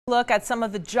Look at some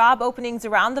of the job openings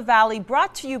around the valley,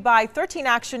 brought to you by 13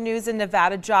 Action News and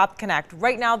Nevada Job Connect.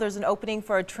 Right now there's an opening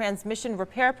for a transmission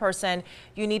repair person.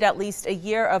 You need at least a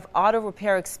year of auto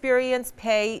repair experience.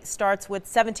 Pay starts with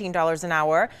 $17 an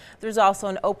hour. There's also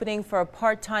an opening for a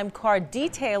part-time car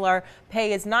detailer.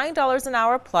 Pay is $9 an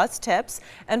hour plus tips.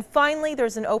 And finally,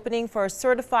 there's an opening for a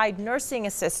certified nursing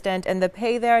assistant, and the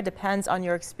pay there depends on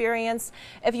your experience.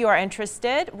 If you are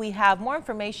interested, we have more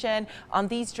information on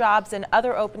these jobs and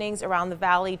other openings around the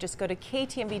valley. Just go to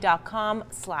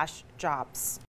ktmv.com/jobs.